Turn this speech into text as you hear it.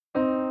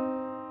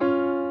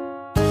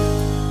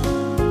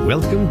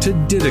Welcome to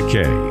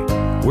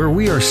Didache, where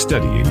we are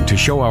studying to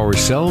show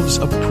ourselves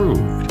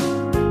approved,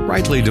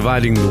 rightly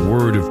dividing the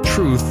word of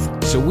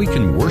truth so we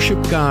can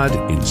worship God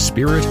in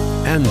spirit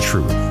and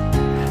truth,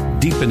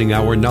 deepening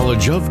our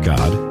knowledge of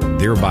God,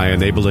 thereby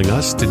enabling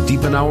us to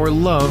deepen our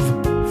love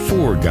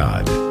for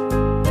God.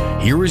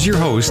 Here is your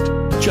host,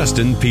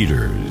 Justin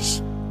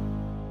Peters.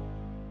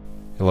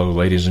 Hello,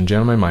 ladies and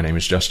gentlemen. My name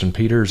is Justin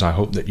Peters. I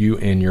hope that you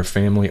and your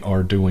family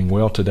are doing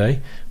well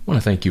today. I want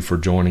to thank you for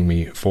joining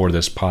me for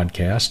this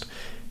podcast.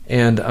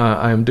 And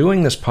I'm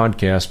doing this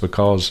podcast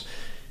because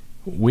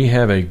we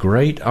have a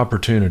great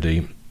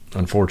opportunity,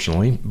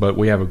 unfortunately, but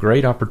we have a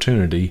great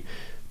opportunity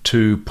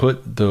to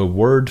put the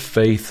Word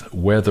Faith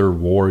Weather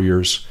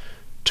Warriors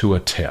to a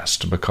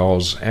test.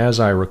 Because as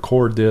I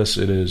record this,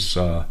 it is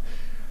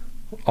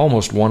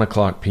almost 1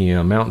 o'clock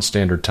p.m. Mountain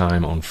Standard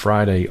Time on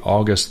Friday,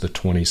 August the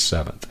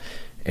 27th.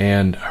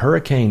 And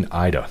Hurricane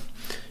Ida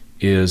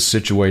is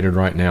situated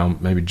right now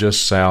maybe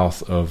just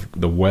south of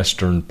the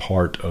western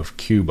part of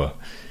Cuba.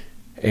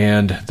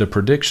 And the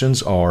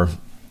predictions are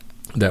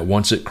that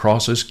once it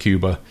crosses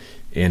Cuba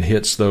and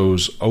hits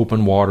those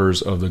open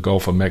waters of the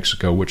Gulf of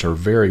Mexico, which are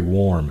very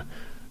warm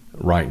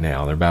right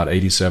now, they're about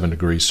 87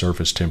 degrees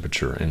surface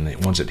temperature,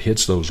 and once it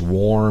hits those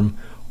warm,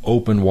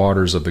 open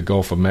waters of the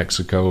Gulf of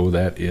Mexico,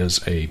 that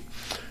is a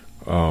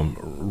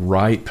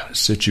ripe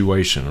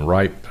situation,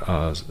 ripe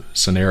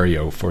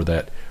scenario for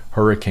that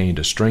hurricane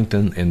to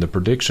strengthen. And the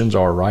predictions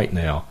are right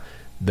now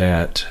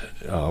that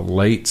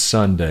late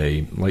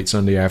Sunday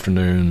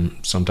afternoon,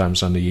 sometime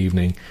Sunday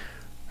evening,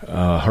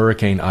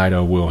 Hurricane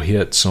Ida will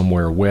hit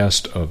somewhere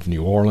west of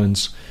New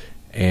Orleans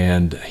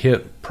and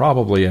hit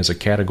probably as a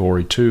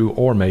Category 2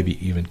 or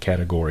maybe even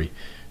Category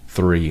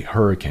 3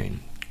 hurricane.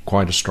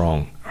 Quite a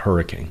strong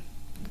hurricane.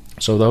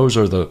 So those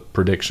are the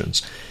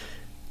predictions.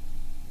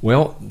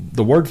 Well,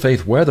 the Word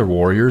Faith Weather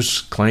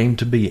Warriors claim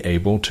to be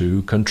able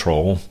to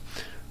control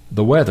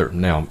the weather.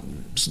 Now,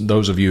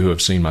 those of you who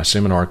have seen my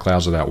seminar,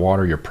 Clouds Without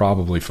Water, you're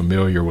probably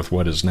familiar with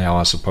what is now,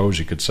 I suppose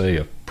you could say,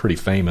 a pretty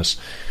famous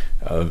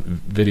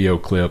video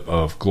clip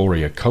of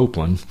Gloria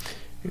Copeland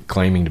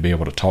claiming to be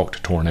able to talk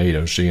to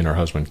tornadoes. She and her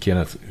husband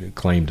Kenneth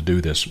claim to do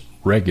this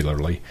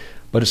regularly.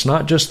 But it's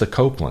not just the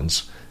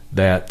Copelands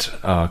that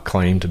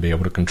claim to be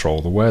able to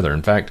control the weather.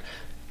 In fact,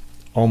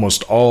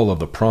 almost all of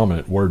the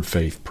prominent Word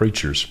Faith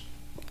preachers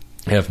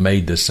have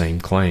made this same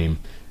claim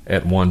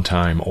at one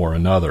time or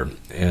another,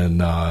 and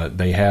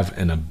they have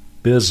an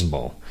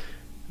abysmal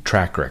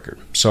track record.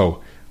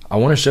 So I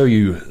want to show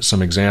you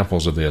some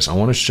examples of this. I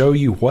want to show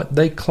you what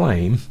they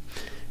claim,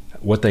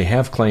 what they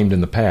have claimed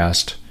in the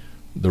past,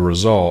 the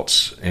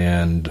results,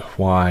 and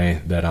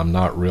why that I'm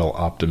not real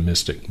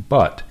optimistic.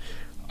 But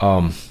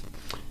Kenneth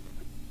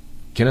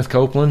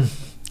Copeland,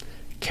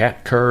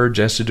 Kat Kerr,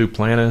 Jesse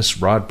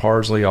Duplantis, Rod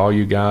Parsley, all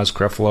you guys,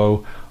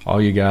 Creflo,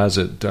 all you guys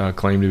that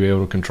claim to be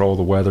able to control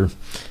the weather,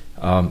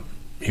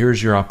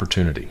 here's your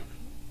opportunity.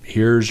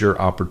 Here's your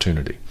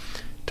opportunity.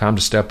 Time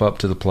to step up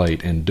to the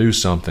plate and do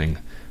something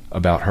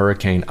about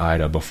Hurricane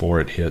Ida before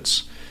it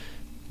hits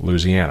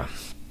Louisiana.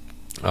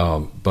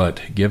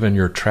 But given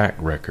your track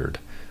record,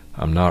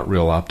 I'm not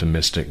real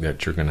optimistic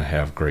that you're going to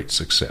have great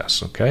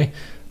success, okay?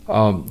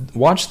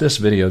 Watch this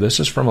video. This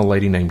is from a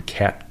lady named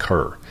Kat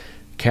Kerr.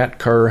 Kat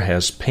Kerr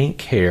has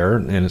pink hair,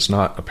 and it's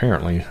not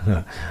apparently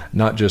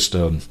not just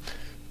a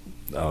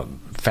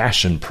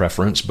fashion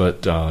preference,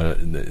 but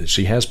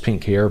she has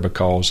pink hair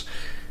because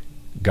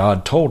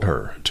God told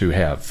her to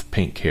have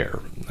pink hair.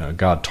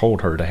 God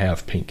told her to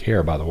have pink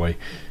hair, by the way,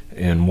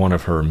 in one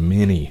of her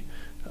many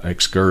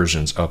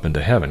excursions up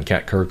into heaven.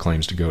 Kat Kerr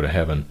claims to go to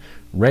heaven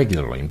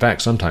regularly. In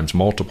fact, sometimes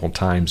multiple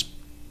times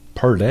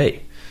per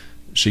day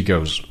she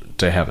goes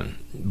to heaven.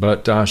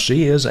 But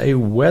she is a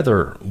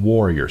weather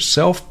warrior,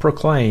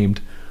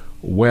 self-proclaimed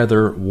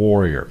weather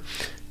warrior.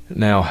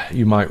 Now,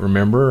 you might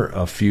remember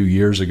a few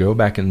years ago,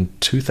 back in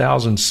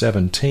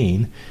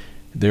 2017,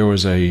 there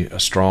was a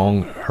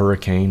strong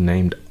hurricane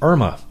named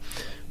Irma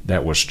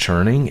that was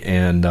churning,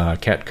 and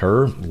Kat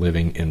Kerr,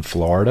 living in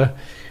Florida,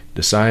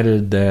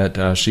 decided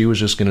that she was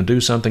just going to do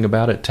something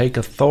about it, take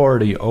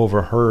authority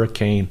over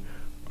Hurricane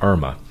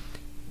Irma.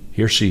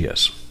 Here she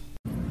is.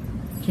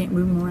 Can't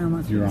move more on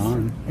my face. You're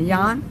on. Are you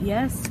on?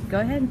 Yes, go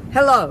ahead.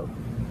 Hello,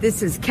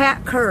 this is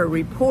Kat Kerr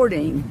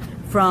reporting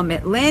from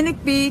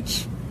Atlantic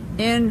Beach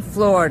in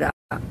Florida.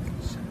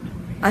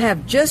 I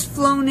have just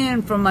flown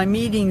in from my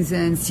meetings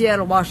in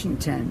Seattle,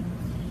 Washington,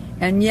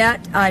 and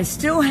yet I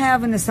still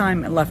have an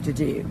assignment left to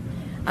do.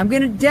 I'm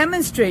going to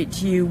demonstrate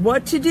to you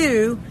what to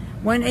do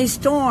when a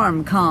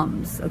storm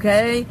comes,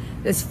 okay,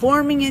 that's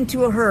forming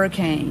into a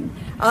hurricane.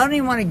 I don't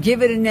even want to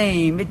give it a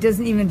name. It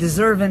doesn't even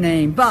deserve a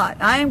name.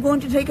 But I am going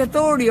to take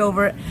authority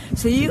over it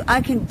so I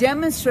can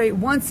demonstrate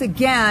once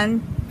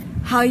again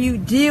how you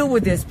deal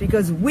with this,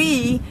 because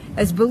we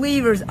as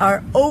believers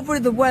are over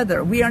the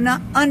weather. We are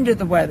not under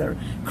the weather.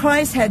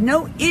 Christ had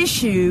no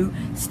issue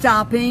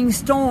stopping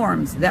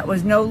storms. That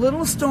was no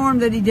little storm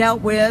that he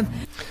dealt with.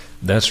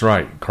 That's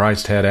right.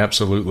 Christ had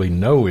absolutely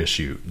no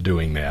issue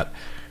doing that.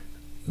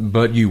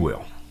 But you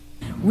will.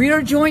 We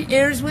are joint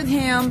heirs with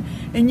him,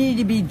 and you need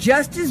to be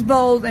just as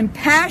bold and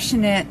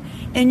passionate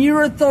in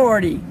your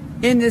authority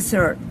in this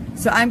earth.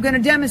 So I'm going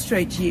to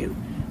demonstrate to you.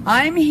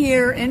 I'm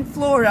here in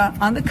Florida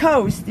on the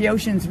coast. The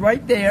ocean's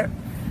right there.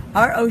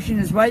 Our ocean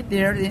is right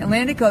there, the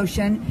Atlantic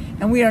Ocean,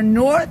 and we are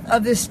north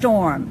of this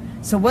storm.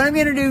 So what I'm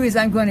going to do is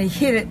I'm going to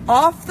hit it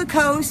off the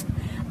coast.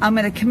 I'm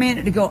going to command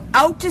it to go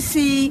out to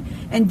sea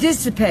and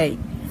dissipate.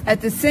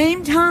 At the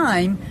same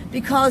time,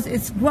 because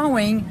it's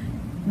growing,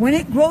 when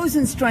it grows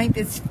in strength,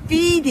 it's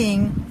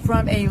feeding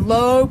from a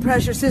low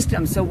pressure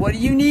system. So what do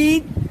you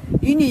need?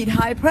 You need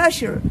high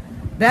pressure.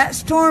 That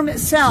storm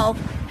itself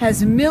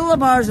has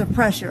millibars of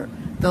pressure.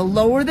 The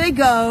lower they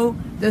go,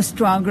 the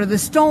stronger the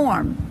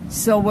storm.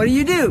 So what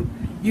do?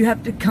 You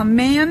have to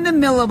command the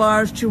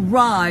millibars to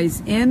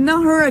rise in the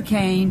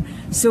hurricane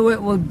so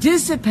it will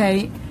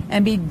dissipate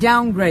and be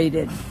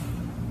downgraded.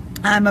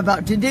 I'm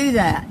about to do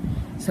that.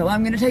 So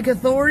I'm going to take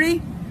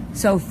authority.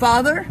 So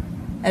Father,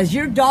 as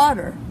your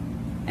daughter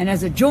and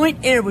as a joint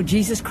heir with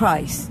Jesus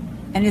Christ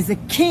and as a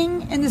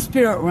king in the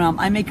spirit realm,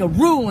 I make a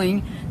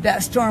ruling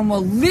that storm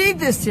will leave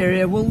this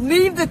area, will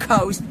leave the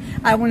coast.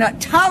 I will not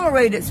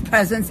tolerate its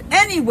presence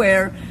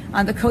anywhere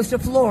on the coast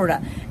of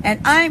Florida. And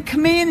I am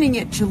commanding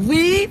it to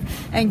leave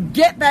and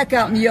get back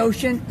out in the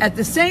ocean. At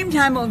the same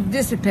time, it will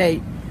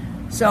dissipate.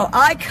 So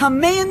I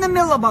command the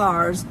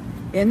millibars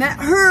in that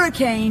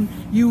hurricane,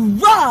 you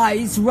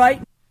rise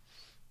right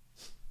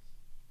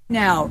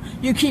now.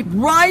 You keep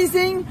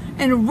rising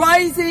and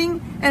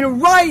rising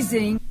and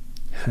rising.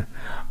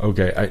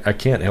 Okay, I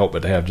can't help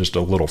but have just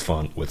a little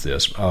fun with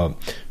this.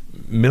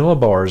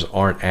 Millibars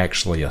aren't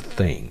actually a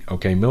thing.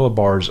 Okay,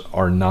 millibars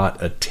are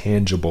not a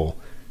tangible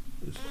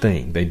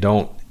thing. They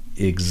don't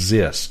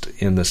exist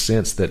in the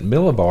sense that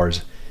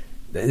millibars,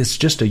 it's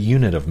just a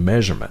unit of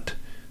measurement.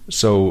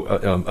 So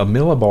a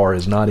millibar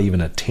is not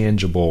even a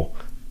tangible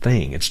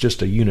thing. It's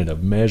just a unit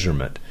of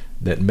measurement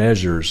that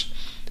measures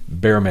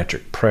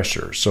barometric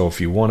pressure. So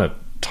if you want to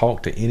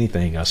talk to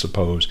anything, I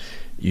suppose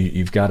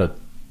you've got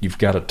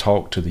to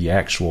talk to the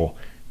actual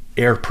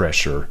air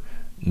pressure,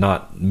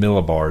 not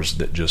millibars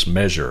that just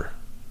measure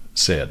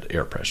said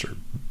air pressure.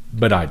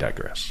 But I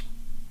digress.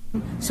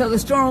 So the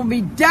storm will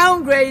be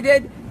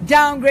downgraded.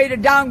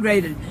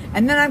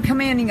 And then I'm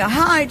commanding a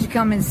high to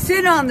come and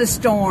sit on the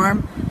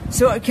storm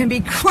so it can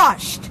be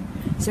crushed.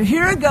 So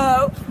here I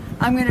go.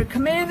 I'm going to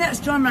command that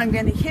storm and I'm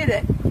going to hit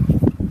it.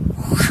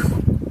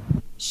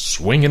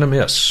 Swing and a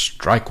miss.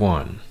 Strike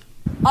one.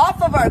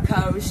 Off of our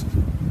coast.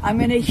 I'm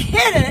going to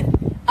hit it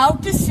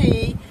out to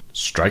sea.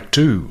 Strike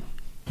two.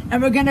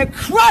 And we're going to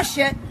crush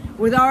it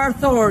with our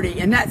authority.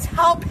 And that's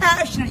how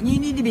passionate you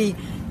need to be.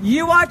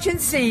 You watch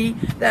and see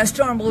that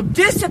storm will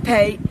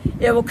dissipate.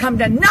 It will come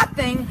to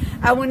nothing.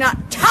 I will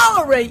not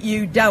tolerate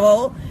you,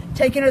 devil,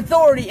 taking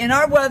authority in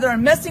our weather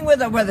and messing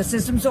with our weather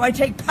system. So I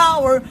take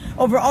power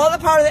over all the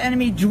power of the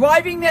enemy,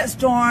 driving that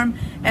storm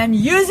and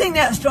using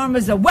that storm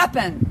as a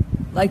weapon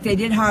like they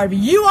did Harvey.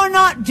 You are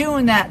not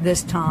doing that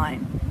this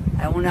time.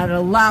 I will not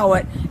allow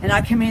it. And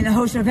I command the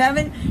host of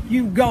heaven,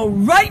 you go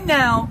right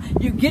now,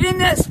 you get in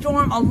that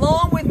storm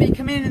along with me,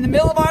 commanding the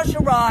millibars to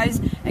rise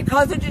and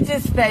cause it to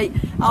dissipate.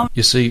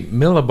 You see,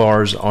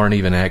 millibars aren't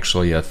even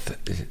actually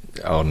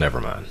oh,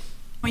 never mind.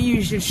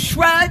 You should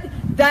shred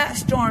that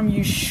storm.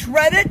 You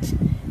shred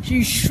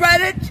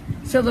it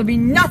so there'll be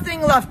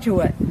nothing left to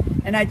it.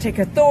 And I take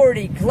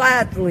authority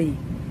gladly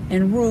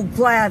and rule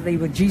gladly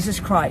with Jesus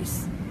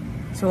Christ.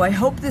 So I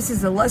hope this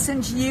is a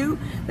lesson to you.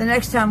 The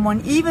next time one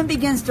even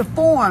begins to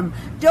form,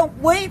 don't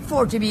wait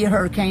for it to be a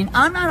hurricane.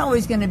 I'm not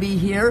always going to be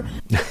here.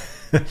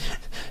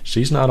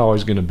 She's not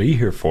always going to be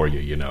here for you,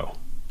 you know.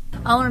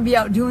 I want to be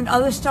out doing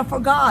other stuff for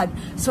God.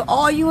 So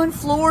all you in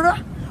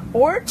Florida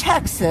or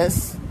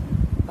Texas,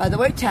 by the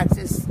way,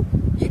 Texas,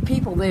 you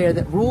people there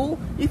that rule,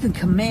 you can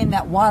command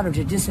that water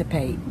to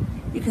dissipate.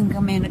 You can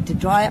command it to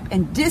dry up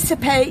and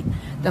dissipate.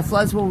 The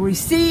floods will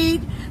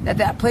recede,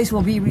 that place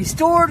will be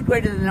restored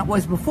greater than it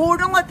was before.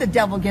 Don't let the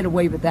devil get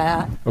away with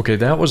that. Okay,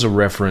 that was a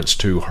reference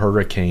to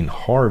Hurricane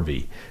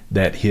Harvey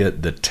that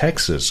hit the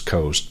Texas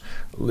coast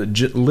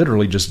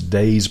literally just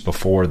days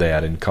before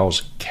that and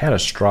caused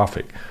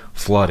catastrophic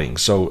flooding.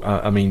 So,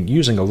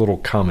 using a little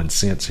common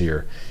sense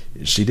here,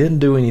 she didn't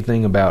do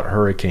anything about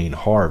Hurricane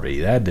Harvey.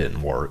 That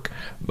didn't work.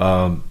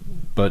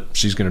 But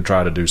she's going to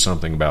try to do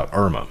something about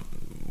Irma.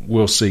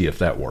 We'll see if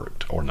that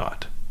worked or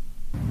not.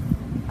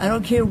 I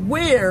don't care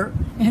where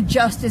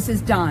injustice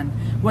is done,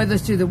 whether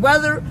it's through the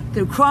weather,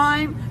 through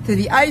crime, through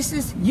the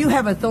ISIS, you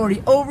have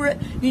authority over it.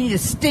 You need to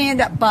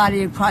stand up,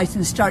 body of Christ,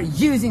 and start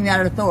using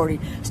that authority.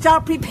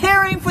 Start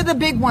preparing for the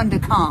big one to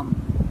come.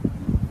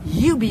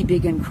 You be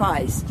big in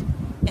Christ,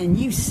 and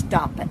you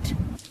stop it.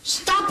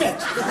 Stop it!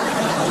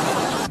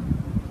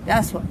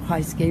 That's what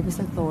Christ gave us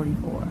authority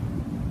for.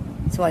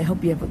 So I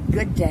hope you have a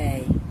good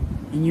day.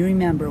 And you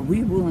remember,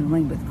 we rule and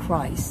reign with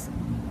Christ.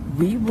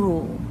 We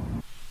rule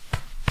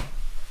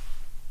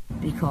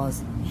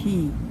because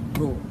he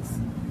rules.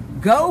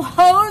 Go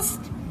host,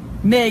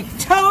 make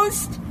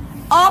toast,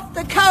 off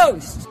the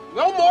coast.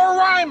 No more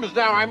rhymes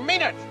now, I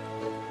mean it.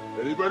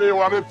 Anybody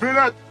want a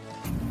peanut?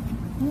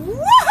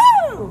 Woohoo!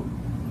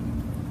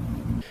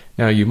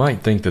 Now, you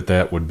might think that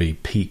that would be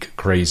peak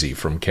crazy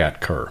from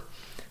Kat Kerr.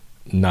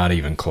 Not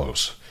even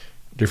close.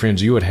 Dear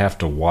friends, you would have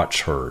to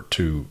watch her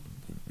to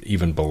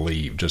even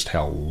believe just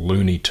how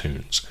Looney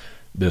Tunes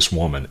this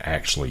woman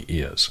actually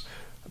is.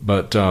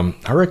 But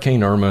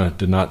Hurricane Irma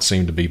did not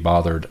seem to be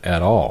bothered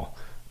at all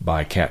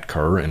by Kat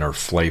Kerr and her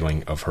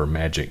flailing of her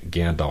magic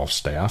Gandalf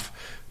staff,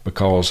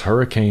 because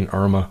Hurricane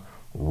Irma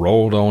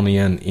rolled on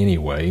in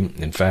anyway.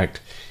 In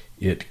fact,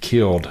 it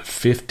killed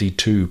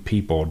 52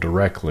 people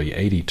directly,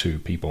 82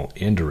 people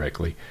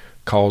indirectly,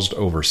 caused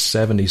over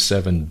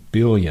 $77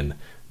 billion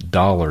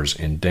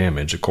in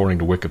damage. According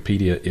to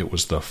Wikipedia, it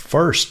was the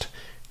first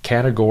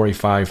Category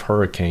 5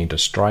 hurricane to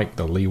strike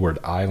the Leeward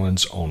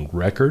Islands on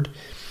record.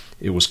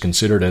 It was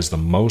considered as the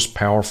most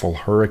powerful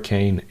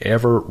hurricane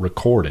ever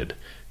recorded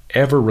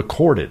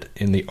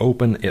in the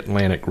open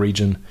Atlantic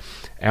region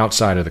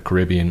outside of the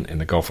Caribbean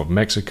and the Gulf of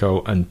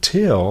Mexico,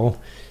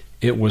 until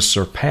it was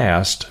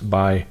surpassed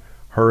by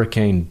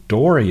Hurricane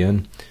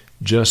Dorian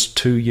just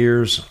 2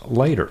 years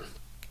later.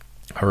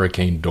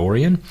 Hurricane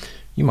Dorian,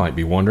 you might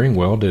be wondering,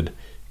 well, did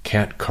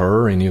Kat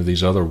Kerr, any of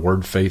these other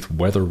word faith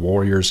weather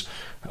warriors,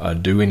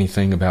 do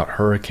anything about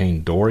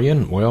Hurricane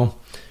Dorian? Well,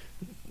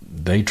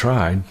 they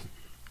tried.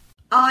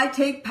 I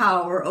take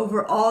power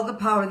over all the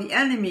power of the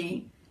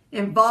enemy,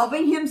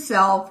 involving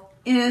himself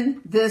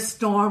in this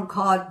storm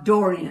called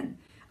Dorian.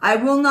 I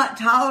will not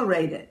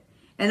tolerate it.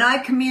 And I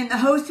command the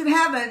host of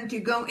heaven to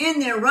go in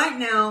there right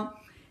now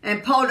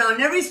and pull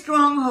down every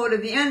stronghold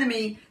of the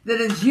enemy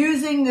that is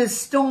using this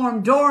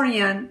storm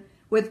Dorian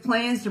with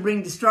plans to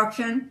bring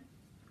destruction.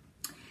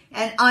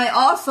 And I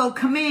also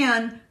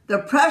command the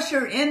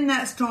pressure in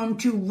that storm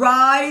to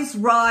rise,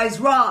 rise,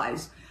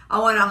 rise. I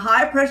want a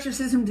high pressure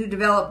system to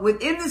develop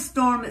within the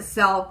storm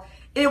itself.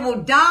 It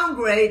will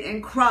downgrade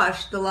and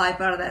crush the life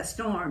out of that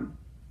storm.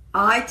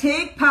 I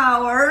take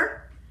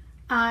power.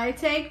 I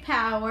take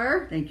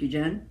power. Thank you,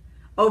 Jen.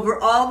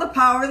 Over all the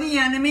power of the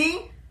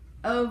enemy.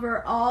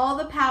 Over all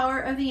the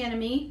power of the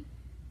enemy.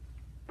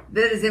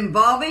 That is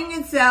involving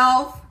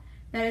itself.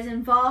 That is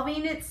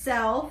involving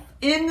itself.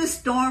 In the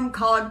storm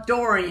called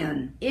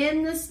Dorian.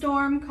 In the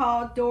storm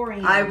called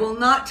Dorian. I will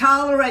not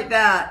tolerate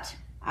that.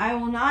 I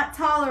will not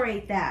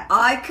tolerate that.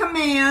 I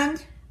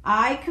command.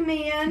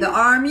 The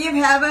army of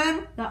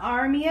heaven. The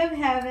army of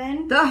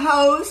heaven. The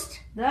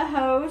host. The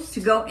host. To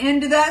go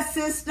into that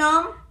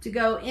system. To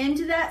go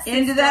into that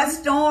system. Into that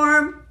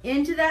storm.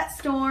 Into that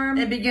storm.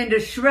 And begin to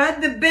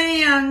shred the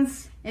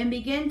bands. And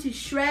begin to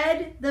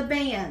shred the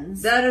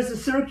bands. That is a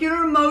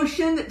circular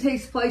motion that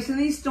takes place in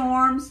these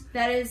storms.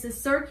 That is a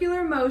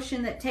circular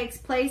motion that takes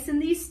place in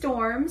these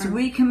storms. So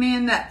we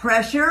command that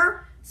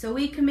pressure. So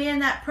we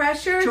command that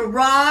pressure to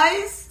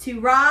rise. To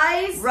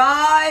rise.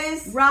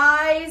 Rise.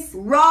 Rise.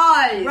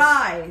 Rise.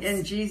 Rise.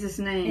 In Jesus'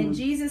 name. In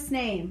Jesus'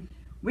 name.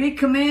 We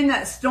command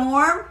that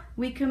storm.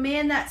 We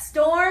command that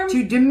storm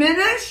to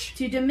diminish.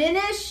 To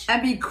diminish.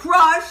 And be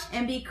crushed.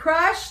 And be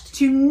crushed.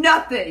 To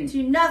nothing.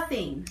 To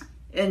nothing.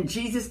 In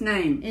Jesus'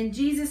 name. In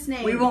Jesus'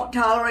 name. We won't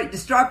tolerate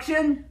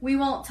destruction. We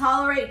won't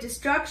tolerate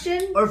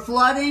destruction. Or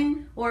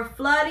flooding. Or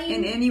flooding.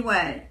 In any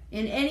way.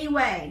 In any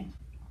way.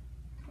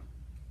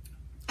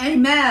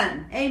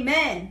 Amen.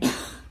 Amen.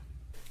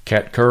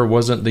 Kat Kerr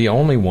wasn't the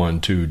only one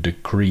to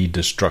decree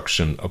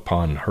destruction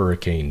upon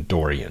Hurricane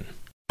Dorian.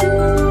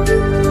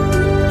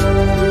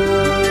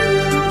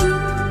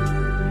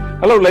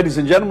 Hello, ladies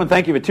and gentlemen.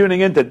 Thank you for tuning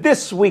in to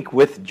This Week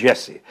with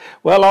Jesse.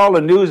 Well, all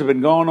the news have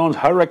been going on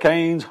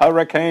hurricanes,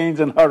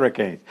 hurricanes, and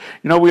hurricanes.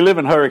 You know, we live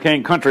in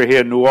hurricane country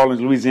here in New Orleans,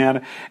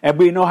 Louisiana, and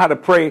we know how to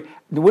pray.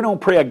 We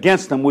don't pray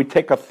against them. We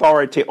take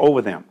authority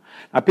over them.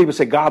 Now, people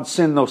say, God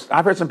send those.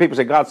 I've heard some people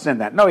say, God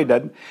send that. No, he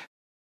doesn't.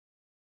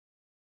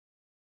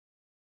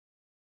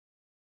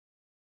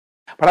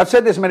 But I've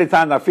said this many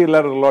times, I feel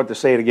led of the Lord to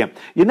say it again.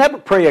 You never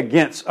pray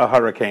against a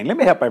hurricane. Let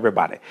me help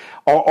everybody.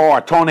 Or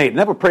a tornado.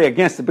 Never pray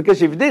against it,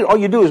 because if you did, all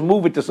you do is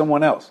move it to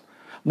someone else.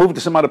 Move it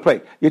to some other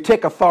place. You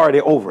take authority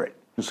over it.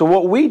 And so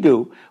what we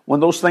do when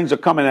those things are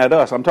coming at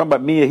us, I'm talking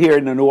about me here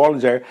in the New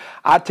Orleans area,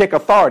 I take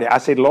authority. I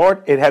say,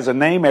 Lord, it has a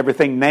name.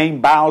 Everything name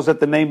bows at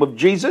the name of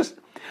Jesus.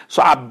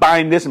 So I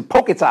bind this and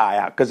poke its eye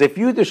out. Because if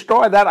you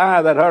destroy that eye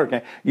of that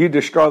hurricane, you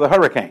destroy the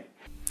hurricane.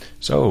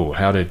 So,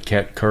 how did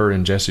Kat Kerr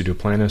and Jesse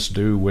Duplantis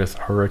do with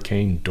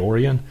Hurricane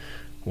Dorian?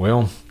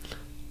 Well,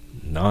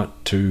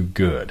 not too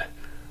good.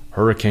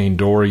 Hurricane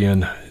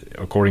Dorian,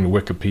 according to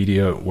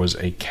Wikipedia, was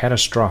a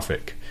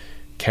catastrophic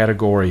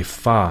Category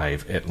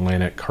 5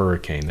 Atlantic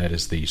hurricane. That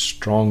is the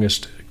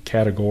strongest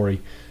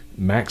category,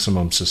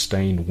 maximum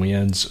sustained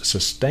winds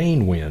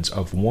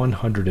of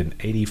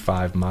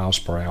 185 miles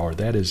per hour.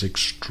 That is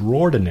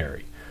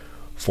extraordinary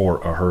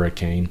for a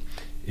hurricane.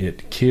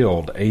 It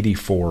killed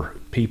 84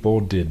 people,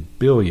 did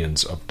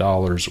billions of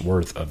dollars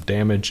worth of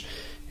damage,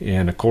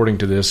 and according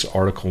to this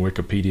article on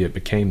Wikipedia, it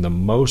became the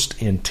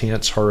most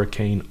intense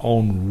hurricane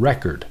on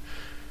record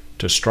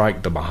to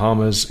strike the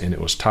Bahamas, and it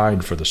was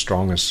tied for the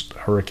strongest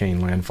hurricane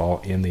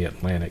landfall in the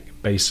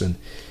Atlantic Basin.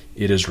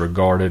 It is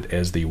regarded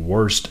as the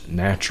worst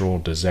natural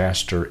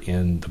disaster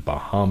in the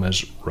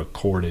Bahamas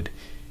recorded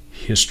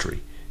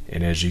history.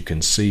 And as you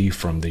can see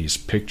from these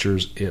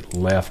pictures, it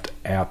left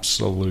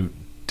absolute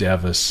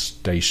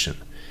devastation.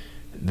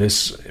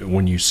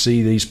 When you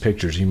see these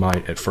pictures, you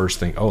might at first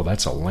think, oh,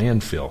 that's a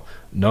landfill.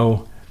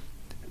 No,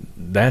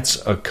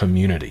 that's a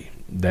community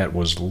that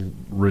was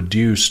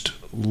reduced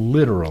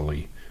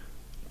literally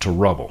to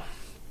rubble.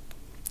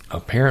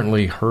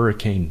 Apparently,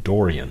 Hurricane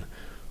Dorian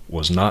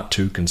was not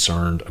too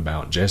concerned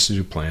about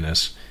Jesse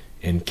Duplantis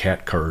and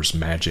Kat Kerr's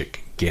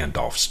magic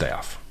Gandalf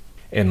staff.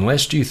 And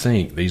lest you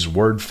think these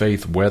word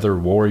faith weather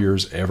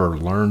warriors ever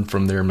learned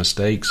from their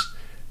mistakes,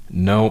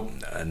 no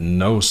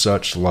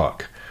such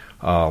luck.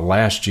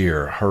 Last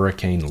year,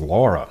 Hurricane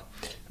Laura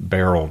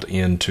barreled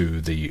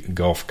into the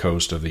Gulf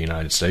Coast of the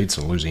United States,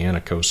 the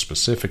Louisiana coast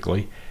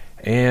specifically,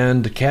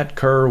 and Kat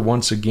Kerr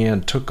once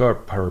again took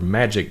up her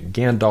magic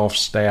Gandalf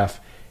staff,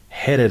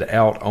 headed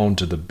out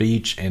onto the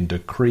beach, and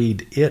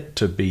decreed it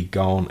to be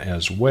gone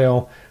as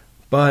well,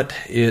 but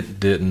it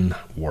didn't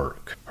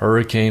work.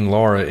 Hurricane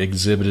Laura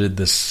exhibited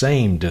the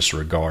same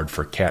disregard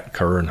for Kat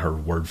Kerr and her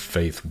word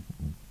faith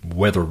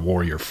weather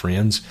warrior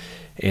friends,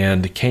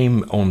 and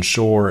came on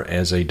shore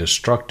as a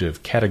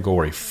destructive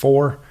Category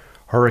 4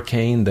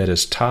 hurricane that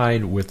is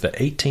tied with the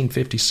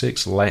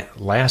 1856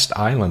 Last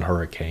Island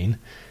hurricane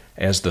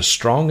as the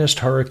strongest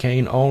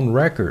hurricane on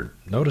record.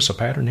 Notice a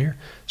pattern here.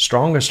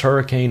 Strongest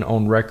hurricane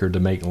on record to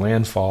make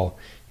landfall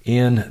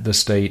in the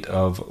state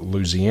of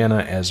Louisiana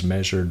as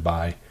measured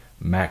by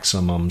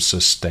maximum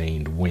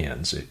sustained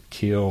winds. It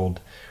killed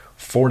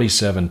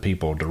 47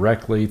 people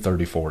directly,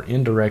 34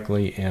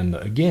 indirectly, and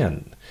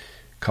again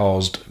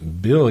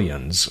caused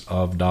billions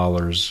of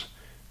dollars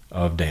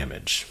of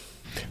damage.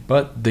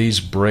 But these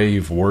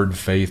brave word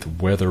faith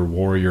weather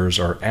warriors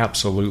are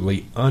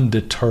absolutely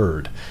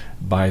undeterred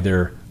by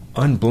their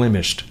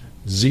unblemished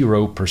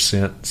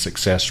 0%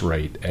 success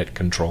rate at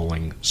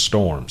controlling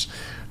storms.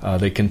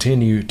 They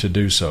continue to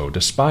do so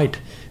despite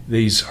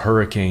these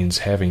hurricanes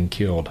having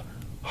killed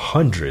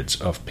hundreds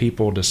of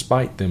people,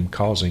 despite them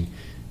causing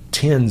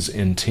tens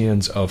and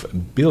tens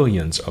of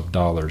billions of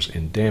dollars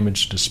in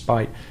damage,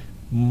 despite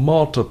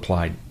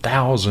multiplied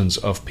thousands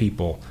of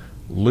people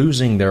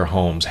losing their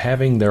homes,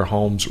 having their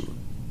homes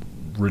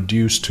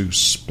reduced to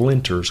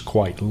splinters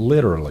quite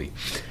literally.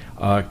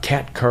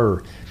 Kat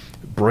Kerr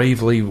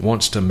bravely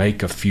wants to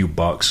make a few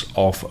bucks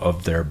off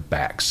of their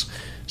backs.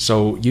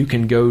 So you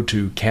can go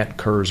to Kat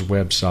Kerr's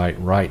website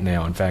right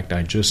now. In fact,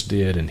 I just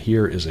did, and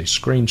here is a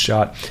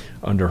screenshot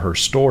under her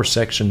store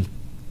section.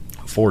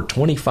 For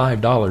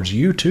 $25,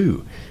 you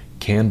too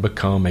can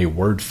become a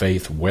word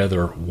faith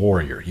weather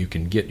warrior. You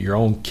can get your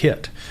own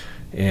kit.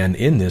 And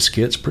in this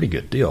kit, it's a pretty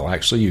good deal.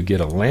 Actually, you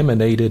get a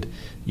laminated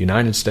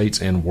United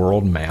States and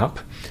world map,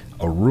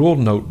 a ruled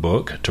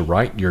notebook to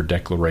write your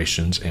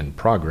declarations and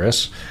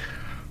progress.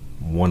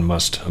 One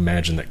must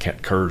imagine that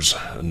Kat Kerr's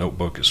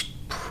notebook is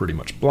pretty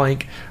much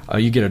blank.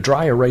 You get a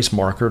dry erase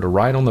marker to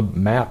write on the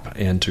map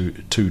and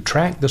to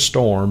track the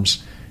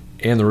storms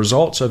and the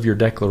results of your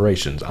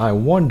declarations. I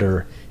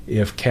wonder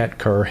if Kat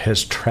Kerr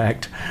has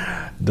tracked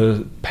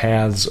the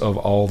paths of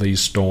all these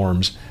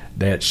storms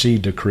that she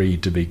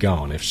decreed to be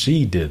gone. If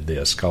she did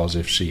this, because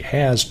if she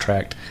has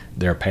tracked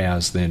their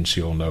paths, then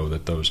she'll know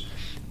that those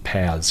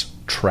paths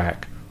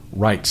track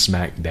right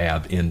smack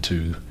dab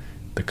into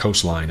the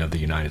coastline of the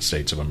United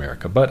States of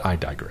America. But I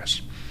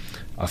digress.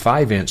 A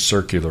 5-inch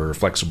circular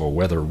flexible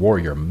weather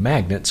warrior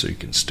magnet, so you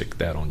can stick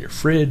that on your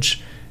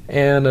fridge,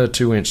 and a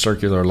 2-inch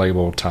circular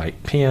label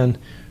type pin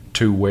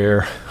to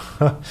wear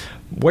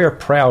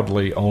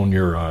proudly on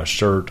your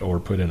shirt or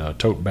put in a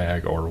tote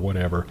bag or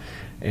whatever,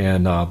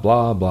 and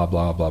blah, blah,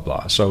 blah, blah,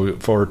 blah. So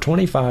for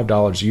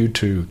 $25, you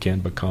too can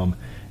become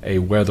a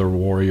weather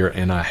warrior,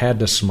 and I had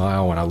to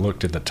smile when I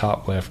looked at the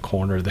top left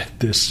corner that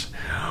this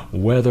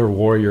weather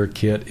warrior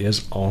kit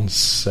is on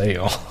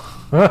sale.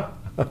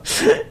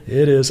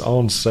 It is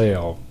on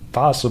sale,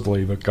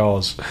 possibly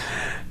because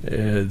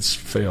it's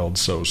failed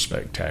so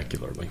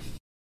spectacularly.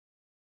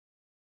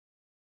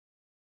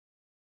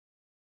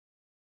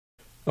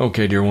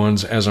 Okay, dear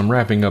ones, as I'm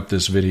wrapping up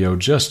this video,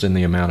 just in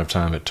the amount of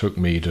time it took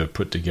me to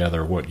put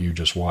together what you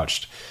just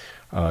watched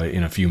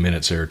in a few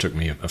minutes there, it took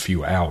me a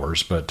few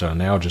hours, but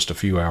now just a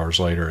few hours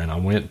later, and I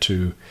went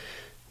to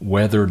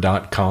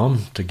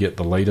weather.com to get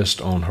the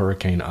latest on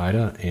Hurricane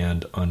Ida,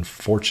 and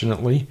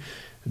unfortunately,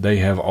 they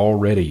have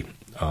already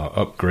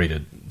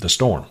upgraded the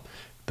storm.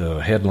 The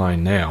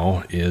headline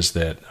now is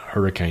that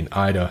Hurricane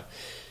Ida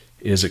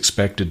is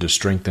expected to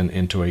strengthen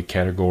into a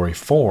Category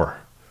 4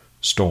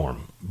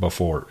 storm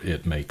before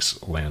it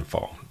makes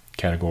landfall.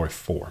 Category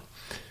 4.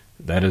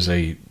 That is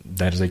a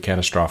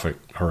catastrophic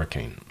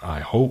hurricane. I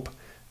hope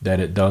that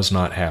it does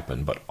not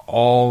happen, but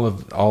all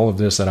of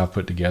this that I've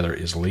put together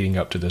is leading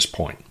up to this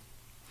point.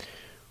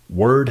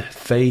 Word,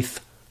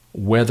 faith,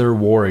 weather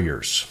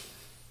warriors.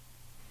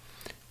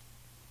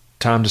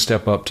 Time to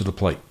step up to the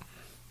plate.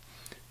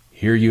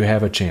 Here you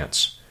have a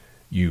chance.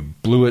 You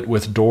blew it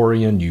with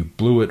Dorian, you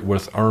blew it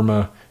with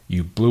Irma,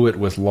 you blew it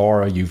with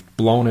Laura, you've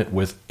blown it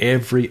with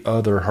every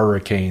other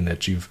hurricane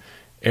that you've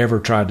ever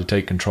tried to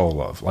take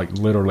control of, like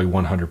literally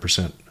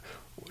 100%.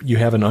 You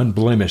have an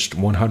unblemished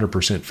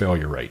 100%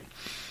 failure rate.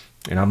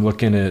 And I'm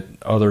looking at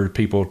other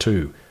people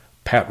too.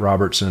 Pat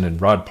Robertson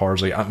and Rod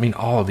Parsley. I mean,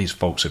 all of these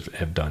folks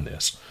have done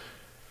this.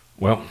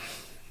 Well,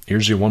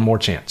 here's your one more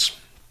chance.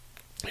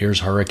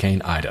 Here's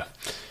Hurricane Ida.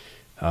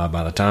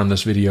 By the time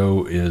this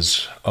video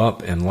is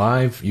up and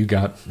live, you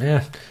got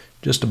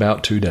just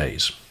about 2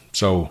 days.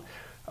 So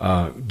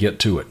get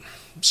to it.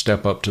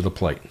 Step up to the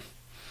plate.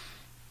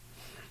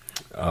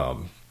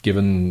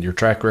 Given your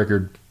track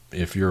record,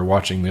 if you're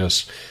watching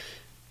this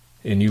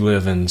and you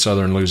live in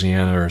southern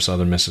Louisiana or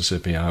southern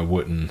Mississippi, I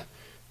wouldn't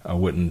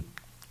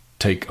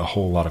take a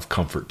whole lot of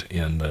comfort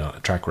in the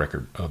track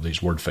record of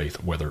these Word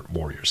Faith Weather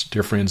Warriors.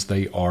 Dear friends,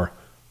 they are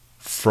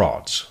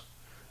frauds.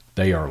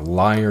 They are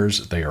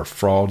liars. They are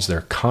frauds.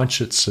 Their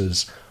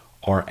consciences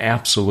are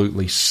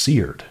absolutely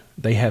seared.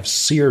 They have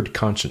seared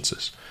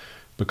consciences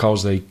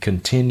because they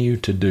continue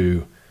to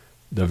do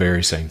the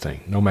very same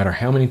thing. No matter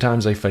how many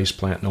times they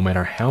faceplant, no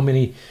matter how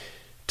many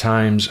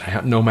times,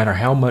 no matter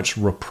how much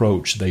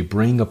reproach they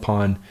bring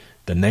upon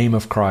the name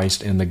of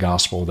Christ and the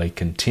gospel, they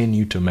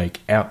continue to make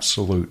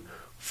absolute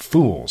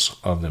fools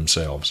of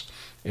themselves,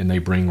 and they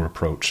bring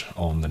reproach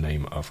on the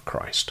name of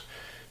Christ.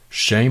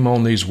 Shame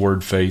on these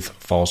Word Faith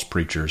false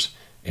preachers,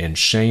 and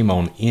shame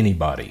on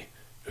anybody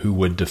who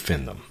would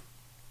defend them.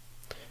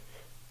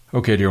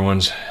 Okay, dear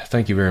ones,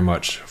 thank you very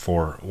much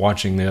for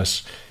watching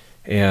this.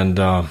 And,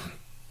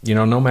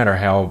 no matter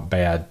how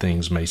bad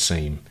things may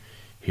seem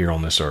here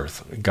on this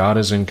earth, God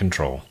is in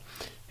control.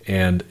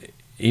 And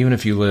even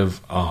if you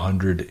live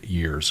 100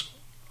 years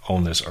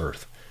on this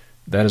earth,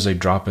 that is a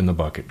drop in the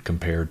bucket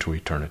compared to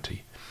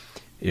eternity.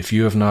 If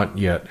you have not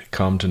yet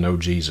come to know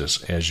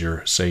Jesus as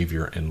your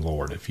Savior and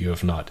Lord, if you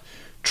have not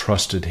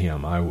trusted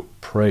Him, I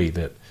pray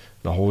that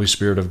the Holy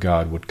Spirit of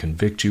God would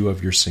convict you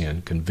of your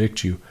sin,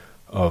 convict you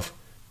of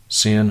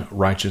sin,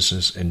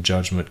 righteousness, and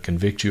judgment,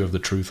 convict you of the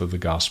truth of the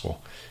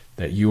gospel,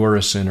 that you are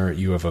a sinner,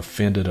 you have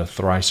offended a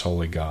thrice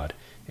holy God,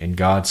 and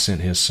God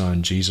sent His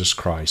Son, Jesus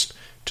Christ,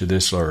 to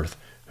this earth,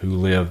 who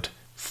lived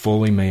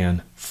fully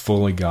man,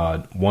 fully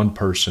God, one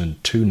person,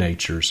 two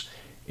natures,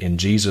 and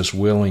Jesus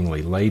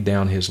willingly laid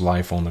down His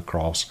life on the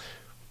cross.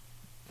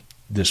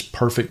 This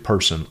perfect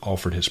person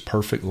offered His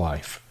perfect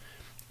life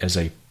as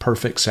a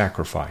perfect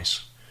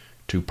sacrifice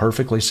to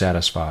perfectly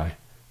satisfy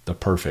the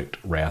perfect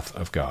wrath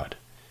of God.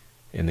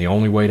 And the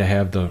only way to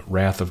have the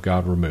wrath of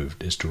God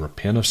removed is to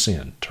repent of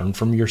sin, turn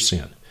from your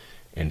sin,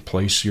 and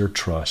place your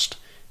trust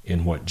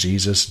in what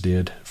Jesus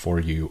did for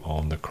you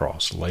on the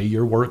cross. Lay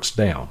your works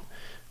down.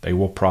 They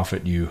will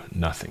profit you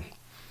nothing.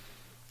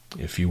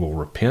 If you will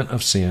repent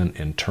of sin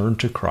and turn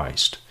to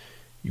Christ,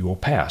 you will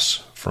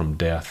pass from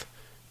death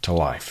to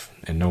life.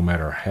 And no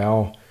matter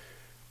how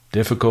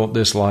difficult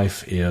this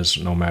life is,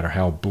 no matter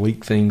how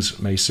bleak things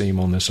may seem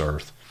on this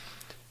earth,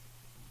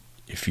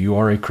 if you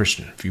are a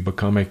Christian, if you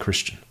become a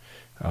Christian,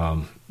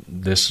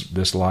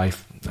 this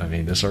life,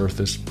 this earth,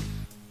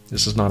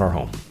 this is not our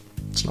home.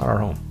 It's not our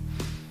home.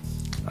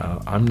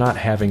 I'm not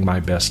having my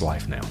best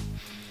life now.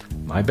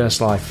 My best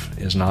life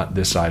is not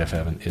this side of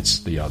heaven. It's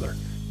the other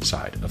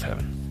side of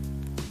heaven.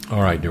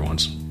 All right, dear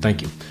ones,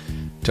 thank you.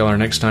 Till our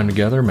next time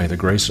together, may the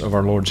grace of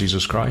our Lord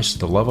Jesus Christ,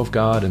 the love of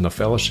God, and the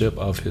fellowship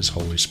of His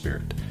Holy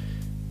Spirit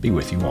be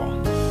with you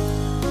all.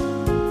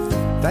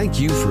 Thank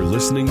you for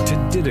listening to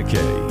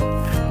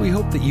Didache. We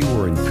hope that you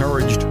were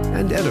encouraged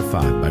and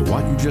edified by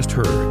what you just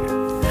heard.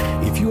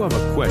 If you have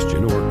a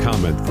question or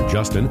comment for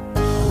Justin,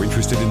 are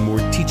interested in more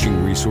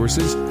teaching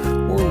resources,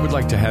 or would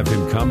like to have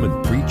him come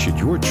and preach at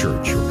your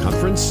church or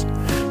conference,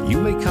 you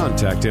may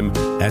contact him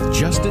at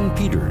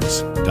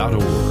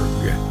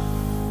justinpeters.org.